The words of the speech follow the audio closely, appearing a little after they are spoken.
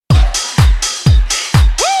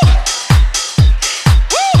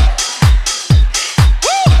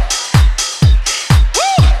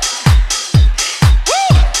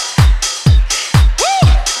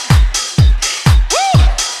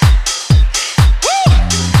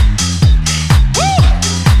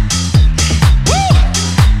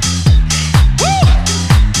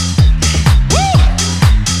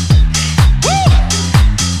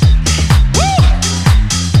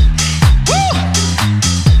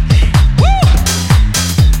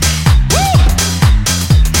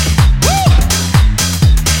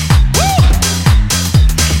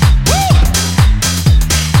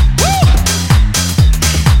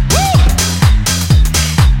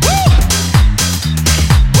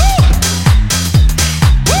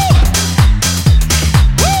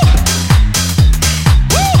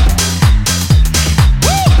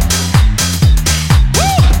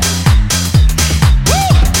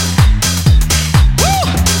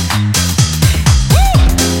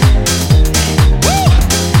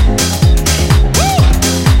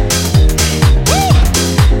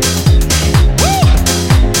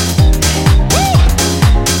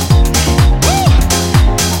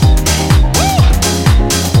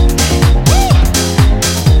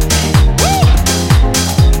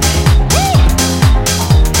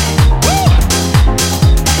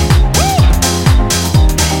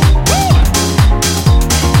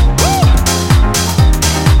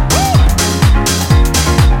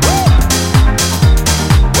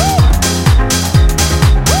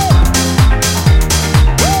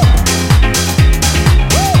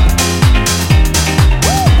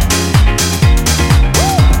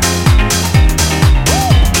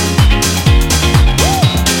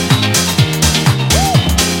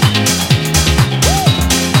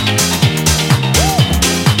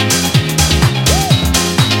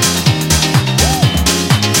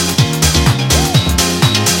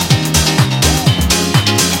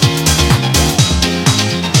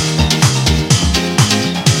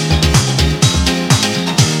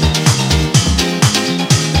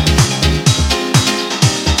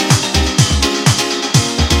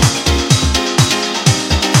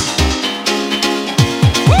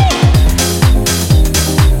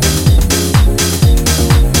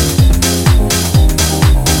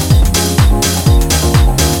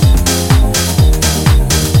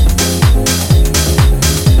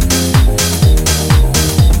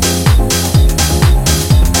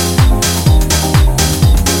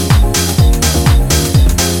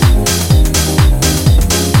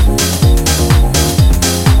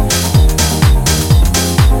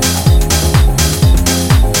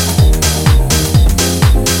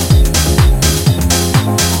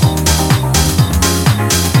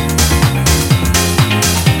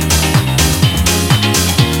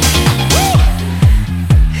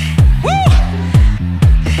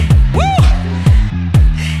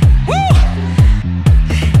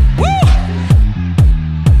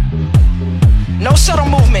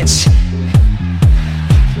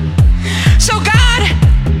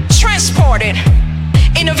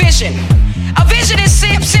vision. A vision is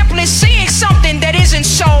simply seeing something that isn't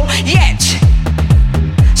so yet.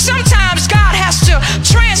 Sometimes God has to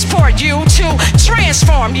transport you to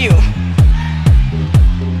transform you.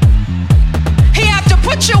 He has to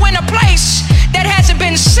put you in a place that hasn't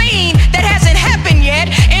been seen, that hasn't happened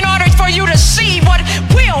yet, in order for you to see what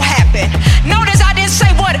will happen. Notice I didn't say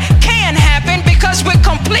what can happen, because with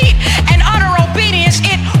complete and utter obedience,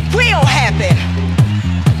 it will happen.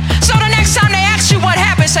 So the next time they ask you what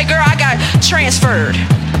happened, say, girl, I got transferred.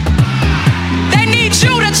 They need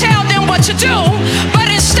you to tell them what to do, but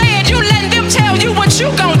instead you letting them tell you what you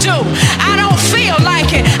gonna do. I don't feel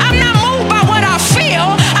like it. I'm not moving